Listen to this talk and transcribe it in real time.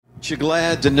you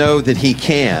glad to know that He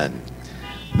can,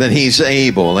 that He's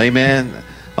able? Amen.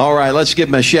 All right, let's give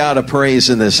Him a shout of praise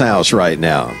in this house right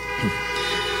now.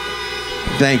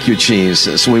 Thank you,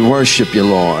 Jesus. We worship you,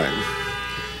 Lord.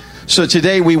 So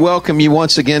today we welcome you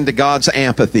once again to God's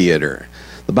amphitheater.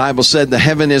 The Bible said the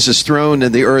heaven is His throne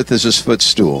and the earth is His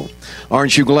footstool.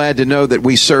 Aren't you glad to know that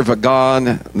we serve a God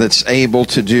that's able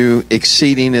to do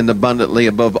exceeding and abundantly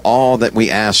above all that we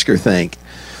ask or think?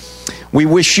 We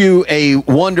wish you a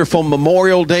wonderful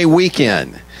Memorial Day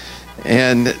weekend.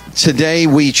 And today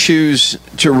we choose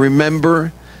to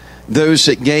remember those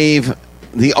that gave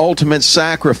the ultimate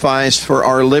sacrifice for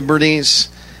our liberties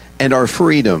and our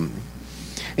freedom.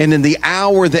 And in the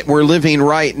hour that we're living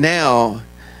right now,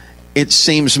 it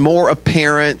seems more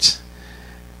apparent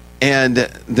and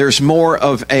there's more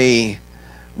of a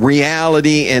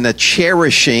reality and a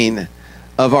cherishing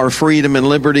of our freedom and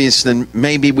liberties than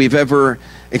maybe we've ever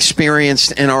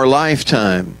experienced in our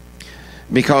lifetime.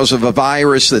 Because of a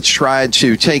virus that's tried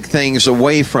to take things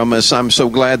away from us, I'm so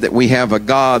glad that we have a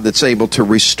God that's able to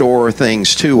restore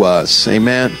things to us.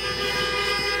 Amen.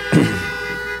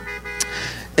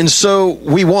 And so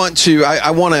we want to,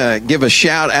 I want to give a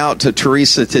shout out to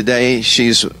Teresa today.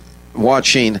 She's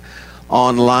watching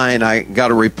online. I got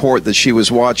a report that she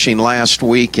was watching last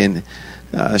week, and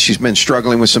she's been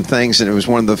struggling with some things, and it was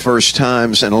one of the first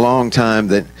times in a long time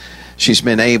that she's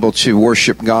been able to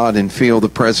worship God and feel the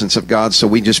presence of God. So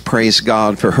we just praise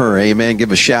God for her. Amen.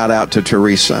 Give a shout out to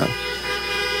Teresa.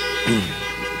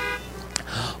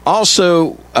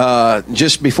 Also,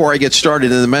 just before I get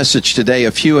started in the message today,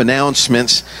 a few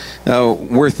announcements.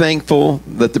 We're thankful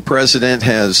that the President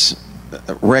has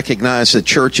recognized that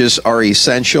churches are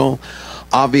essential.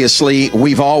 Obviously,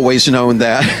 we've always known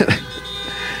that.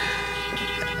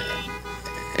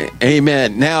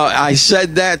 Amen. Now, I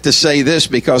said that to say this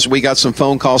because we got some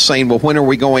phone calls saying, well, when are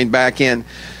we going back in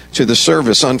to the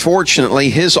service? Unfortunately,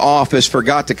 his office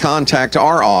forgot to contact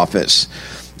our office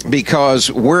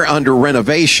because we're under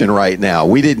renovation right now.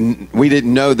 We didn't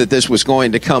know that this was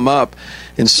going to come up,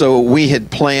 and so we had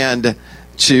planned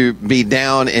to be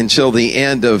down until the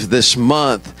end of this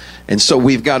month. And so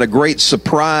we've got a great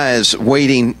surprise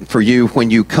waiting for you when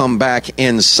you come back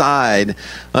inside.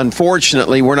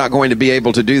 Unfortunately, we're not going to be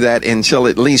able to do that until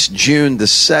at least June the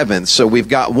 7th. So we've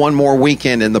got one more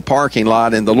weekend in the parking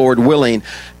lot, and the Lord willing,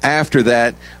 after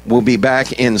that, we'll be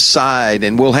back inside.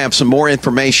 And we'll have some more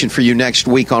information for you next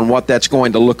week on what that's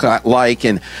going to look like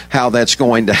and how that's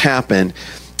going to happen.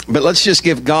 But let's just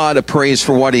give God a praise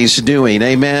for what He's doing.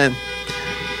 Amen.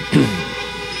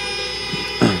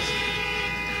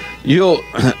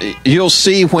 You'll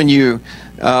see when you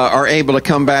are able to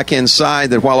come back inside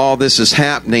that while all this is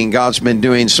happening, God's been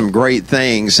doing some great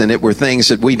things, and it were things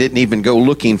that we didn't even go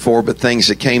looking for, but things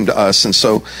that came to us, and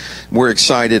so we're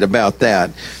excited about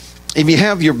that. If you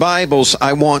have your Bibles,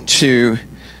 I want to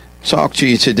talk to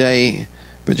you today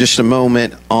for just a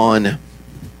moment on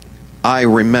I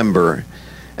remember.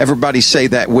 Everybody say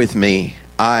that with me.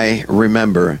 I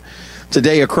remember.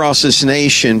 Today across this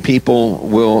nation, people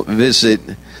will visit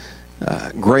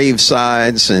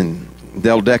gravesides, and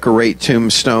they'll decorate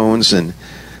tombstones, and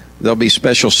there'll be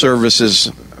special services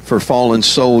for fallen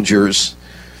soldiers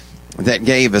that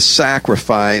gave a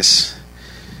sacrifice.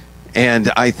 And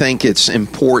I think it's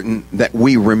important that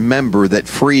we remember that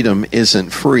freedom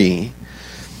isn't free.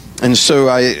 And so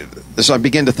as I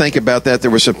began to think about that,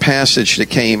 there was a passage that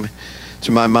came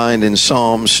to my mind in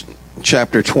Psalms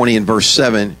chapter 20 and verse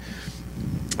 7.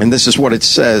 And this is what it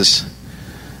says.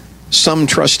 Some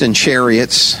trust in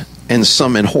chariots and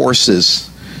some in horses,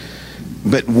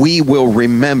 but we will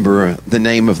remember the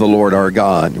name of the Lord our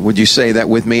God. Would you say that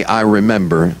with me? I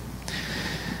remember.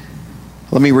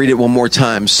 Let me read it one more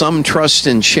time. Some trust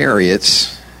in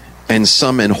chariots and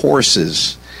some in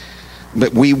horses,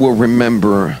 but we will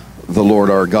remember the Lord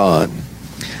our God.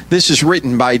 This is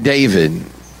written by David.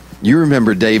 You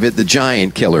remember David, the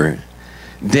giant killer.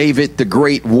 David, the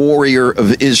great warrior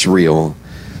of Israel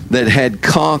that had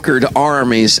conquered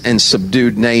armies and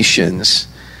subdued nations.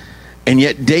 And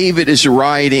yet David is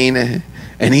writing,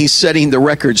 and he's setting the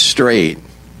record straight.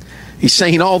 He's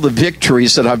saying all the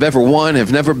victories that I've ever won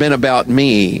have never been about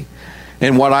me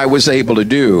and what I was able to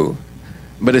do,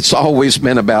 but it's always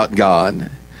been about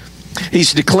God.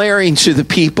 He's declaring to the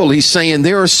people, he's saying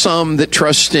there are some that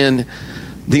trust in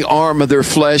the arm of their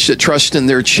flesh, that trust in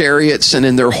their chariots and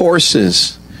in their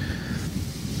horses.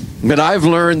 But I've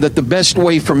learned that the best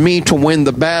way for me to win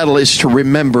the battle is to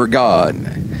remember God.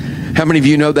 How many of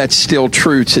you know that's still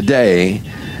true today?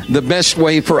 The best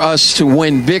way for us to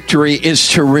win victory is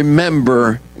to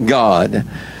remember God.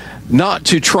 Not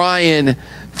to try and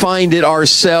find it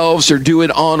ourselves or do it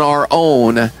on our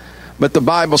own, But the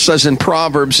Bible says in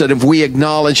Proverbs that if we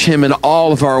acknowledge him in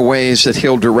all of our ways, that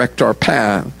he'll direct our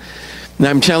path. And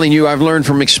I'm telling you, I've learned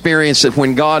from experience that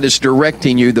when God is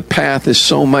directing you, the path is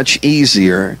so much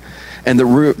easier and the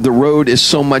road is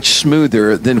so much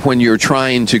smoother than when you're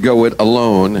trying to go it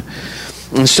alone.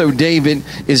 And so David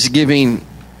is giving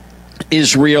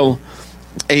Israel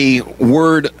a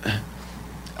word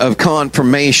of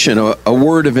confirmation, a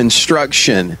word of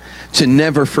instruction to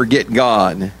never forget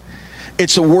God.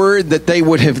 It's a word that they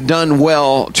would have done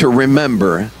well to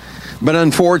remember. But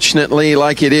unfortunately,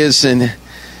 like it is in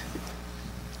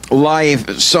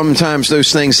life, sometimes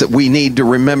those things that we need to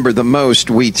remember the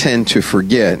most, we tend to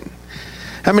forget.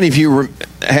 How many of you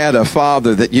had a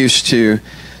father that used to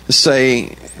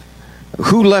say,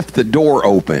 "Who left the door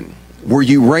open? Were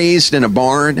you raised in a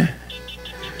barn?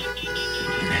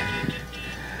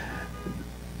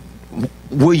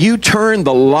 Will you turn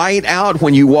the light out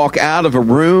when you walk out of a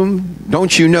room?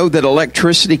 Don't you know that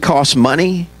electricity costs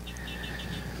money?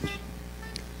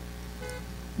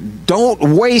 Don't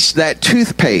waste that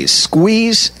toothpaste.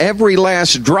 Squeeze every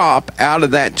last drop out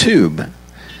of that tube."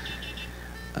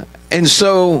 And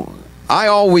so I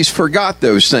always forgot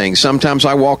those things. Sometimes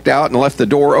I walked out and left the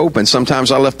door open.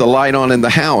 Sometimes I left the light on in the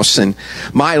house. And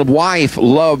my wife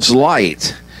loves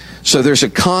light. So there's a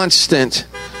constant...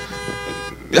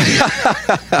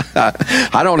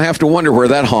 I don't have to wonder where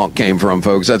that honk came from,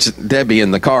 folks. That's Debbie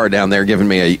in the car down there giving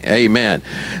me a amen.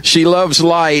 She loves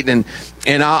light, and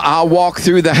I'll walk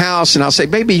through the house and I'll say,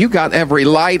 "Baby, you got every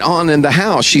light on in the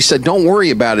house." She said, "Don't worry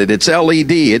about it. It's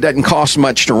LED. It doesn't cost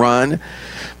much to run."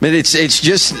 But it's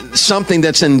just something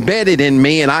that's embedded in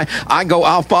me, and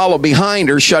I'll follow behind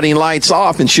her, shutting lights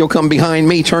off, and she'll come behind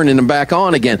me, turning them back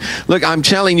on again. Look, I'm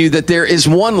telling you that there is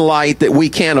one light that we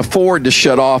can't afford to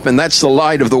shut off, and that's the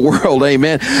light of the world,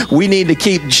 amen. We need to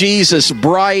keep Jesus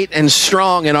bright and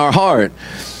strong in our heart.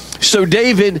 So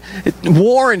David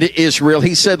warned Israel.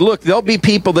 He said, "Look, there'll be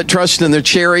people that trust in their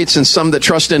chariots and some that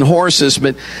trust in horses,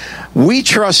 but we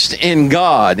trust in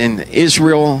God." And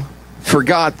Israel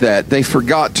forgot that. They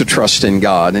forgot to trust in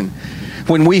God. And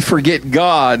when we forget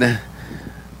God,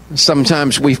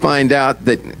 sometimes we find out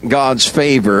that God's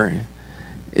favor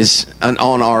is on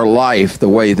our life the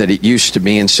way that it used to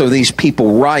be. And so these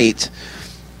people write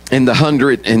in the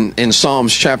 100 in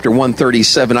Psalms chapter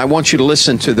 137. I want you to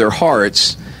listen to their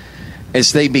hearts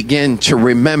as they begin to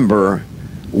remember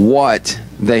what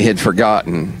they had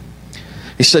forgotten.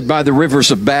 He said, "By the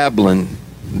rivers of Babylon,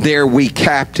 there we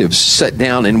captives sat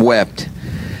down and wept,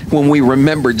 when we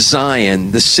remembered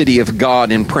Zion, the city of God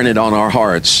imprinted on our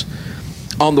hearts.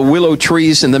 On the willow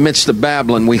trees in the midst of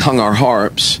Babylon we hung our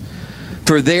harps.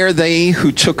 For there they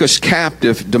who took us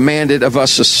captive demanded of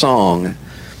us a song,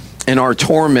 and our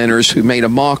tormentors who made a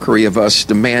mockery of us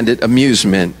demanded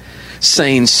amusement,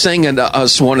 saying, 'Sing unto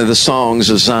us one of the songs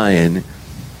of Zion.'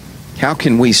 How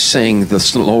can we sing the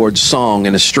Lord's song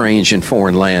in a strange and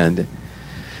foreign land?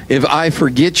 If I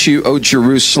forget you, O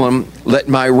Jerusalem, let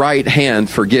my right hand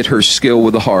forget her skill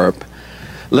with the harp.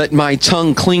 Let my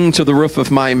tongue cling to the roof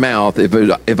of my mouth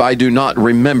if I do not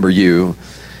remember you,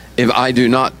 if I do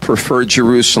not prefer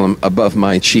Jerusalem above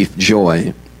my chief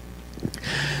joy."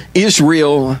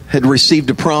 Israel had received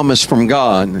a promise from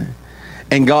God,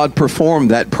 and God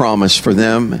performed that promise for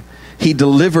them. He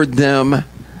delivered them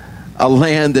a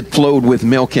land that flowed with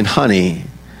milk and honey.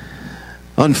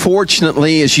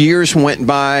 Unfortunately, as years went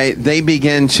by, they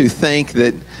began to think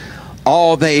that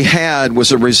all they had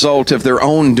was a result of their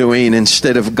own doing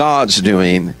instead of God's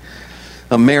doing.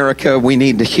 America, we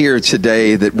need to hear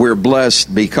today that we're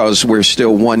blessed because we're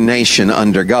still one nation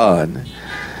under God.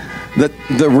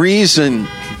 The reason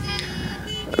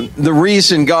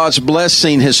God's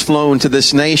blessing has flown to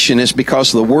this nation is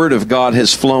because the Word of God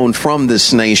has flown from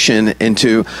this nation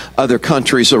into other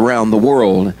countries around the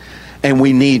world. And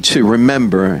we need to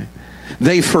remember.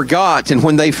 They forgot, and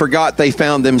when they forgot, they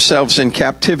found themselves in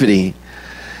captivity.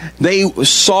 They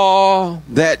saw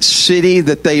that city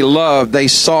that they loved. They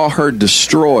saw her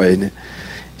destroyed.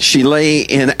 She lay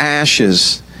in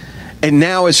ashes. And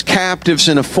now as captives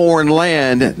in a foreign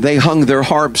land, they hung their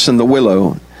harps in the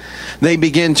willow. They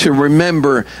begin to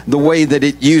remember the way that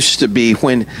it used to be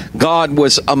when God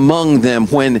was among them,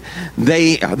 when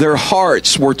their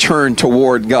hearts were turned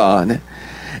toward God.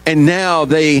 And now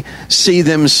they see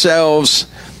themselves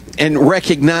and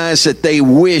recognize that they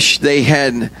wish they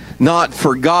had not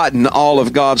forgotten all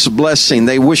of God's blessing.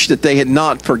 They wish that they had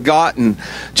not forgotten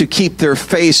to keep their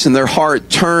face and their heart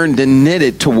turned and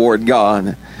knitted toward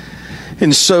God.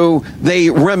 And so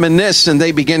they reminisce and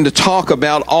they begin to talk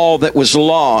about all that was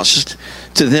lost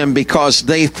to them because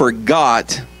they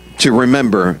forgot to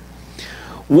remember.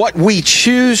 What we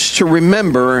choose to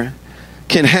remember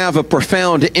can have a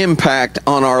profound impact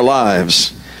on our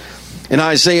lives. In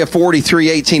Isaiah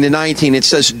 43:18-19, it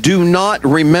says, "Do not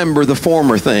remember the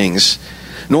former things,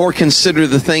 nor consider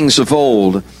the things of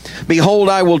old. Behold,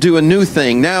 I will do a new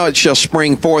thing. Now it shall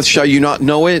spring forth. Shall you not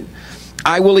know it?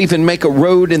 I will even make a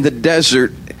road in the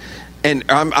desert, and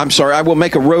I will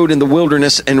make a road in the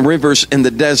wilderness and rivers in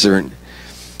the desert."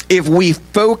 If we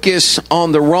focus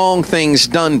on the wrong things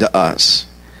done to us,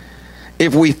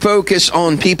 if we focus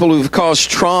on people who've caused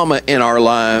trauma in our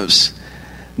lives,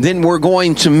 then we're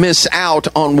going to miss out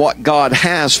on what God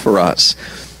has for us.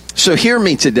 So hear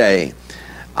me today.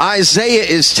 Isaiah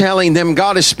is telling them,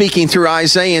 God is speaking through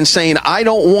Isaiah and saying, I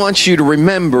don't want you to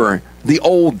remember the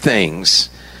old things.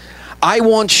 I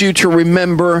want you to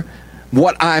remember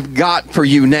what I've got for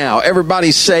you now.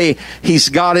 Everybody say, He's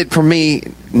got it for me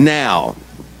now.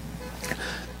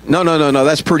 No,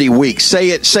 that's pretty weak. Say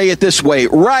it this way,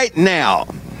 right now.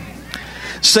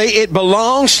 Say, it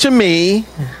belongs to me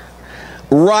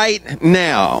right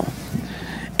now.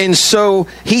 And so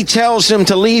he tells them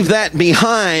to leave that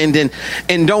behind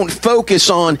and don't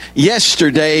focus on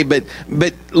yesterday, but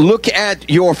look at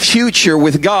your future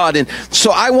with God. And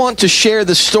so I want to share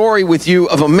the story with you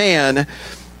of a man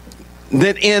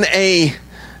that in a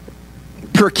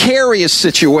precarious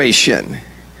situation,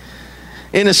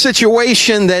 in a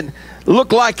situation that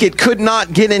looked like it could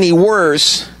not get any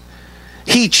worse,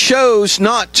 he chose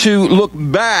not to look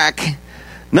back,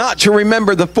 not to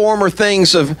remember the former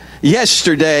things of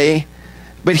yesterday,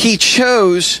 but he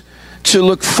chose to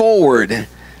look forward.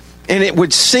 And it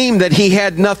would seem that he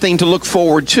had nothing to look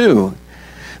forward to.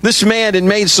 This man had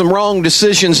made some wrong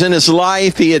decisions in his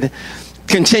life. He had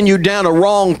continued down a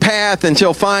wrong path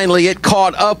until finally it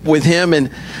caught up with him, and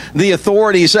the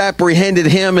authorities apprehended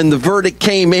him, and the verdict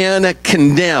came in,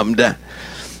 condemned.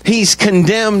 He's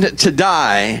condemned to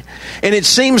die. And it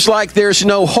seems like there's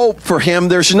no hope for him.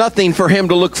 There's nothing for him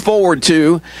to look forward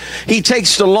to. He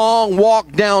takes the long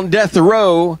walk down death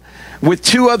row with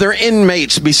two other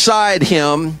inmates beside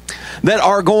him that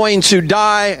are going to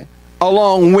die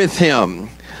along with him.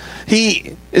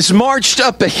 He is marched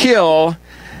up a hill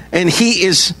and he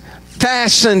is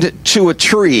fastened to a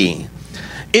tree.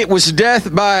 It was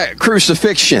death by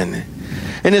crucifixion.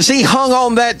 And as he hung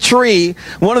on that tree,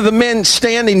 one of the men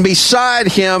standing beside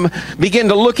him began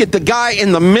to look at the guy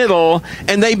in the middle,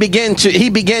 and he began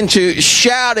to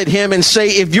shout at him and say,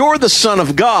 if you're the Son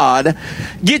of God,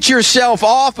 get yourself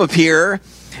off of here,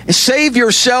 save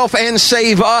yourself and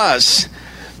save us.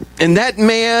 And that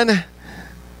man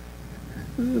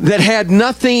that had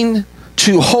nothing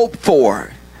to hope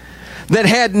for, that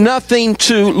had nothing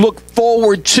to look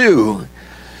forward to,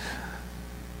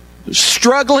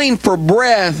 struggling for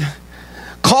breath,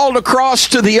 called across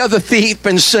to the other thief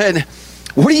and said,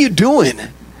 what are you doing?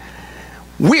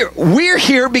 We're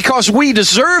here because we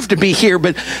deserve to be here,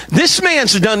 but this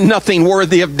man's done nothing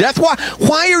worthy of death.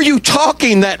 Why are you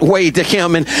talking that way to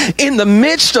him? And in the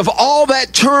midst of all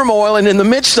that turmoil and in the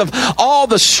midst of all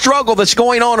the struggle that's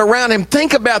going on around him,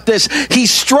 think about this.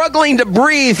 He's struggling to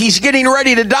breathe. He's getting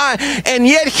ready to die. And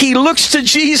yet he looks to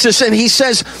Jesus and he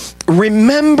says,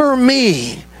 remember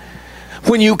me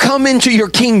when you come into your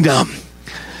kingdom.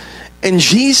 And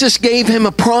Jesus gave him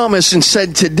a promise and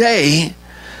said, today,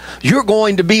 you're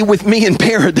going to be with me in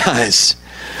paradise.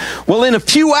 Well, in a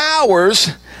few hours,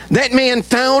 that man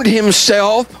found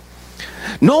himself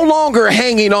no longer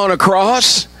hanging on a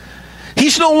cross.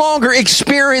 He's no longer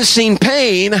experiencing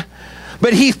pain,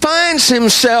 but he finds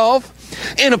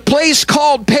himself in a place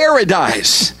called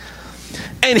paradise.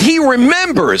 And he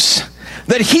remembers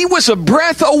that he was a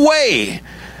breath away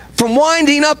from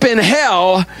winding up in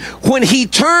hell when he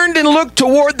turned and looked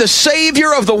toward the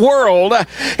Savior of the world.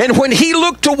 And when he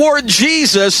looked toward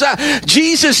Jesus,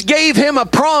 Jesus gave him a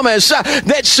promise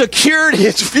that secured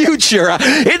his future.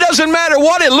 It doesn't matter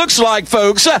what it looks like,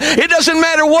 folks. It doesn't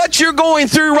matter what you're going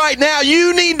through right now.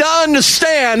 You need to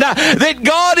understand that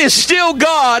God is still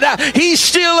God. He's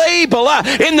still able.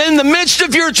 In the midst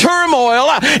of your turmoil,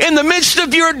 in the midst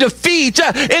of your defeat,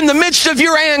 in the midst of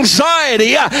your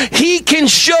anxiety, He can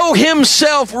show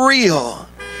Himself real.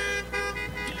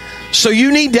 So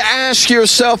you need to ask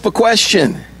yourself a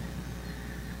question.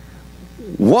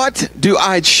 What do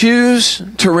I choose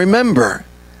to remember?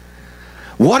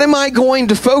 What am I going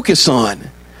to focus on?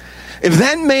 If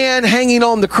that man hanging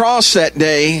on the cross that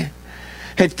day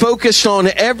had focused on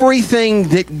everything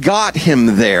that got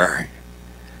him there,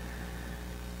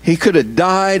 he could have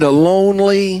died a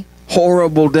lonely,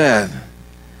 horrible death.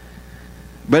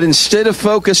 But instead of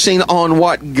focusing on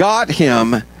what got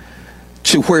him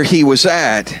to where he was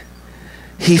at,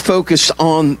 he focused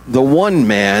on the one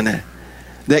man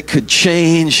that could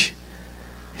change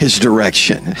his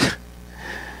direction.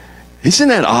 Isn't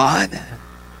that odd?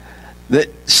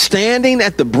 That standing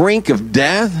at the brink of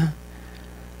death,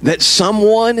 that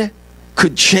someone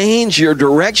could change your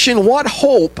direction? What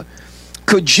hope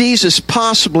could Jesus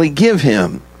possibly give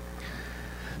him?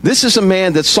 This is a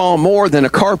man that saw more than a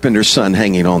carpenter's son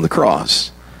hanging on the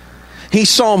cross. He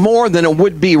saw more than a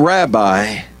would-be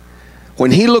rabbi. When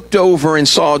he looked over and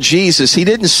saw Jesus, he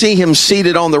didn't see him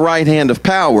seated on the right hand of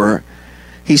power.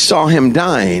 He saw him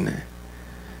dying.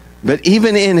 But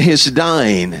even in his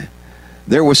dying,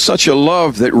 there was such a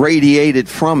love that radiated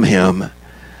from him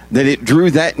that it drew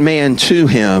that man to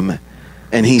him,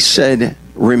 and he said,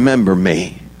 "Remember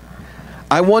me."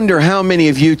 I wonder how many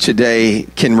of you today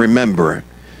can remember.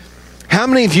 How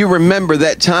many of you remember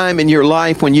that time in your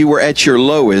life when you were at your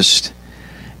lowest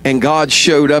and God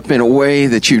showed up in a way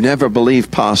that you never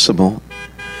believed possible?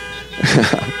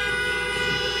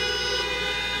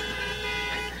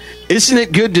 Isn't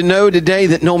it good to know today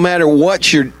that no matter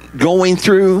what you're going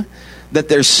through, that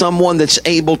there's someone that's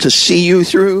able to see you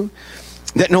through?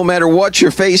 That no matter what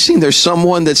you're facing, there's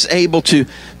someone that's able to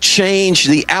change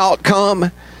the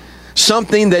outcome?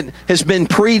 Something that has been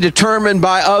predetermined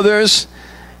by others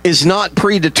is not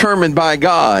predetermined by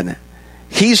God.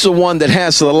 He's the one that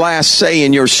has the last say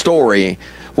in your story.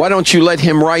 Why don't you let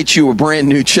him write you a brand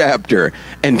new chapter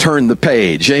and turn the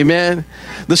page? Amen?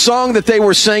 The song that they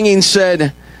were singing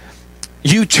said,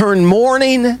 "You turn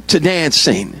mourning to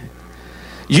dancing.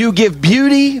 You give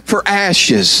beauty for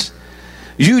ashes.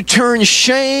 You turn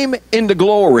shame into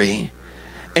glory.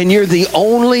 And you're the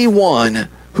only one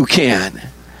who can."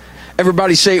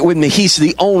 Everybody say it with me. He's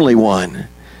the only one.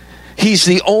 He's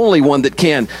the only one that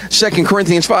can. 2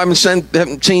 Corinthians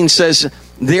 5:17 says,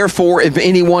 "Therefore, if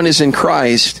anyone is in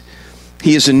Christ,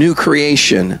 he is a new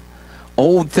creation.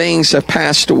 Old things have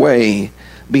passed away.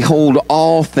 Behold,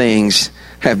 all things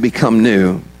have become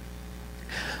new."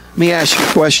 Let me ask you a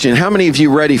question. How many of you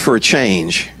ready for a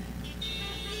change?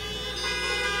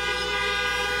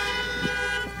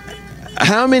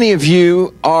 How many of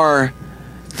you are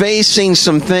facing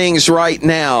some things right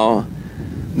now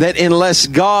that unless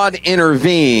God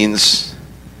intervenes,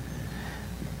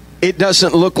 it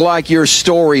doesn't look like your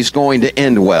story's going to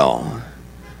end well?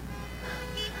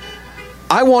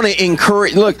 I want to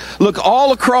encourage, look,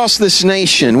 all across this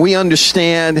nation, we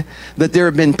understand that there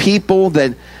have been people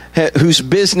that whose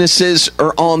businesses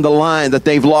are on the line, that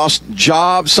they've lost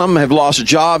jobs. Some have lost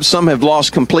jobs. Some have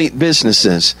lost complete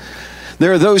businesses.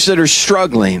 There are those that are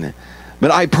struggling.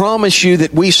 But I promise you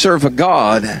that we serve a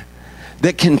God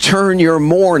that can turn your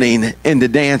mourning into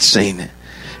dancing.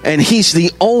 And he's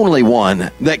the only one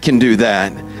that can do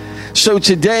that. So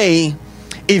today,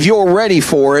 if you're ready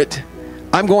for it,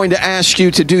 I'm going to ask you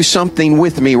to do something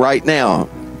with me right now.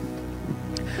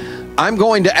 I'm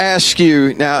going to ask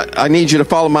you, now I need you to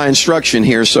follow my instruction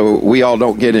here so we all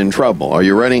don't get in trouble. Are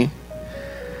you ready?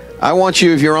 I want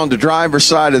you, if you're on the driver's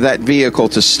side of that vehicle,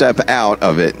 to step out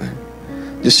of it.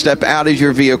 Just step out of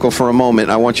your vehicle for a moment.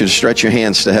 I want you to stretch your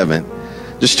hands to heaven.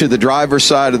 Just to the driver's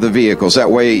side of the vehicles. That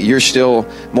way you're still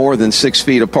more than 6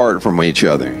 feet apart from each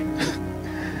other.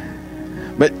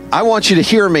 But I want you to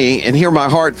hear me and hear my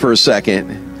heart for a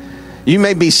second. You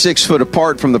may be 6 foot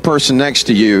apart from the person next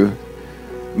to you,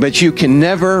 but you can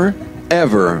never,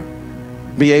 ever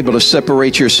be able to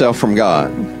separate yourself from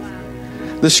God.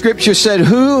 The scripture said,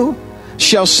 "Who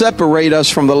shall separate us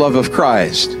from the love of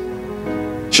Christ?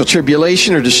 Shall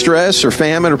tribulation or distress or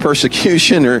famine or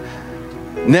persecution or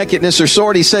nakedness or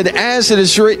sword?" He said, "As it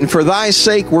is written, for thy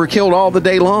sake we're killed all the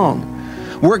day long.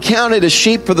 We're counted as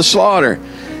sheep for the slaughter."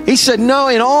 He said, "No,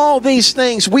 in all these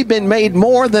things we've been made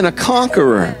more than a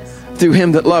conqueror through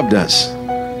him that loved us.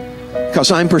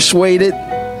 Because I'm persuaded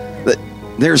that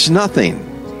there's nothing,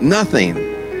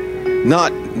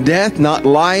 not death, not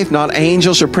life, not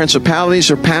angels or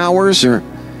principalities or powers or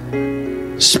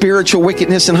spiritual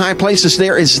wickedness in high places.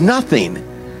 There is nothing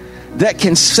that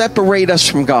can separate us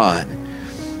from God."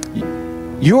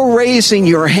 You're raising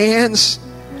your hands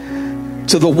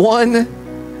to the one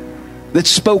that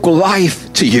spoke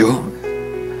life to you.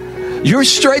 You're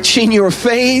stretching your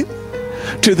faith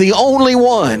to the only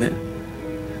one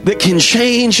that can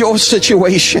change your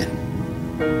situation.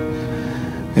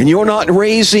 And you're not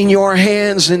raising your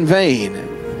hands in vain.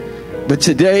 But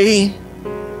today,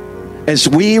 as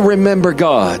we remember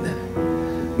God,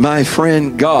 my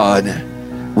friend, God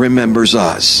remembers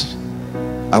us.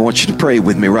 I want you to pray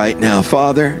with me right now.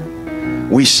 Father,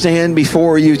 we stand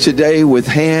before you today with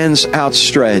hands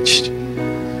outstretched,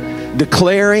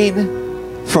 declaring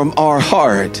from our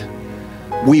heart,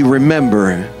 we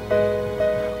remember.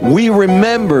 We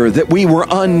remember that we were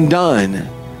undone.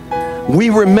 We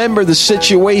remember the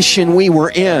situation we were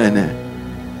in,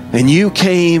 and you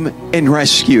came and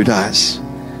rescued us.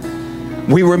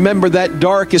 We remember that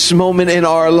darkest moment in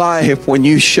our life when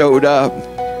you showed up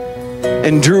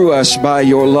and drew us by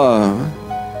your love.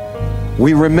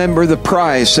 We remember the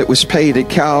price that was paid at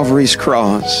Calvary's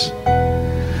cross.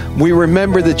 We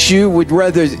remember that you would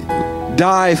rather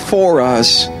die for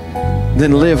us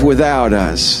than live without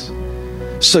us.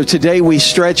 So today we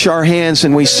stretch our hands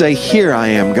and we say, here I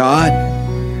am, God.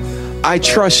 I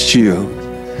trust you.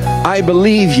 I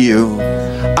believe you.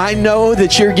 I know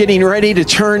that you're getting ready to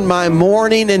turn my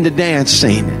mourning into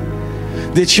dancing,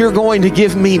 that you're going to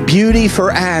give me beauty for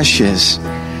ashes.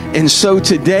 And so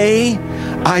today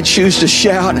I choose to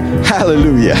shout,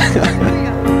 hallelujah.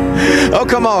 Oh,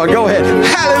 come on, go ahead.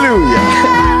 Hallelujah.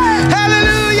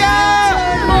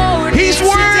 Hallelujah. He's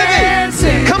worthy.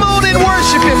 Come on and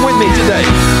worship him with me today.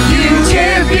 You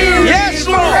give beauty. Yes,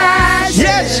 Lord.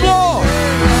 Yes, Lord.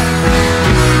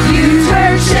 You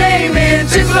turn shame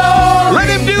into glory. Let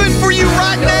him do it for you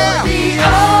right now. The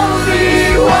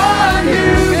only one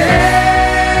who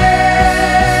can.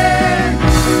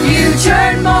 You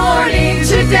turn mourning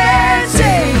to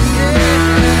dancing.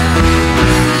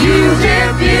 You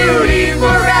give beauty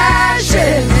for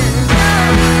ashes.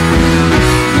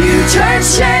 You turn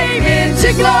shame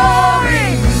into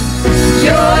glory.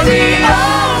 You're the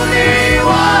only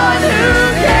one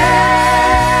who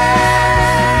can.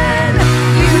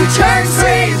 You turn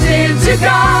streams into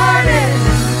gardens.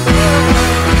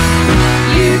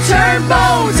 You turn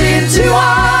bones into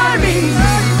armies.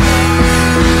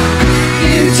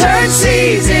 You turn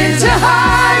seas into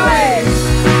highways.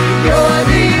 You're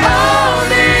the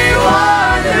only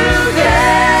one who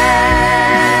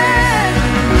can.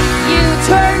 You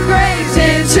turn graves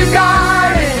into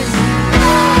gardens.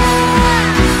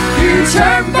 You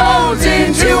turn bones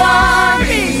into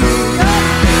armies.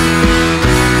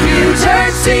 You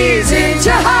turn seas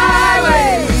into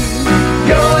highways.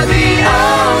 You're the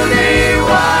only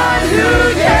one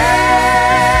who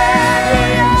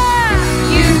can.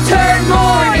 You turn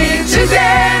mourning to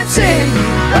dancing.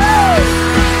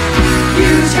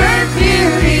 You turn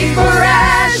beauty for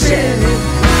ashes.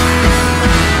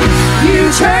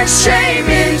 You turn shame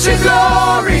into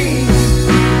glory.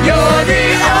 You're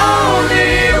the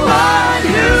only one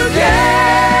who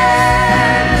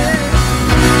can.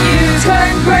 You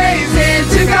turn graves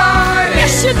into gardens.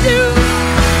 Yes, you do.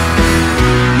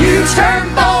 You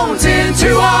turn bones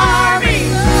into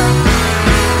armies.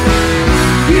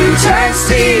 You turn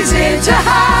seas into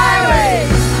highways.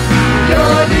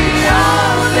 You're the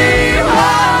only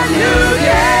one who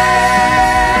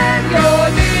can.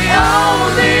 You're the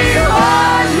only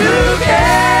one who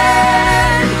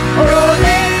can. You're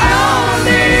the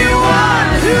only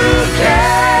one who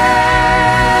can.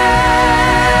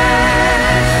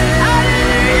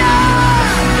 Hallelujah.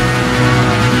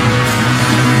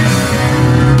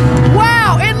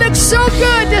 Wow, it looks so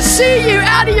good to see you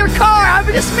out of your car. I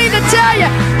just mean to tell you,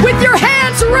 with your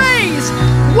hands raised.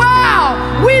 Wow,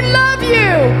 we love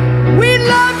you. We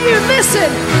love you. Listen,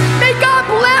 may God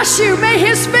bless you. May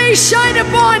his face shine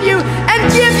upon you and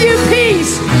give you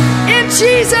peace. In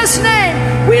Jesus' name,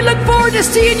 we look forward to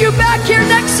seeing you back here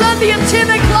next Sunday at 10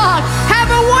 o'clock.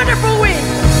 Have a wonderful week.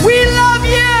 We love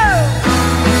you.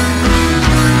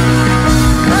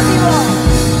 Love you all.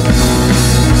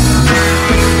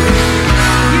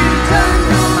 You turn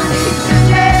mourning to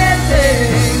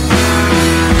dancing.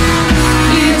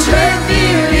 You turn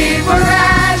beauty for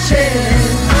ashes.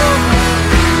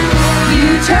 You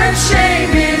turn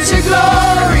shame into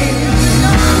glory.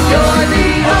 You're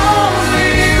the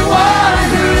only one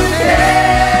who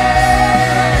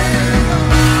can.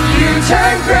 You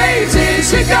turn graves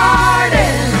into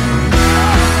gardens.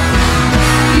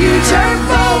 You turn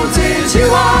bones into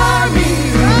armies.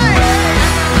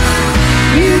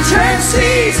 You turn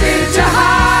seas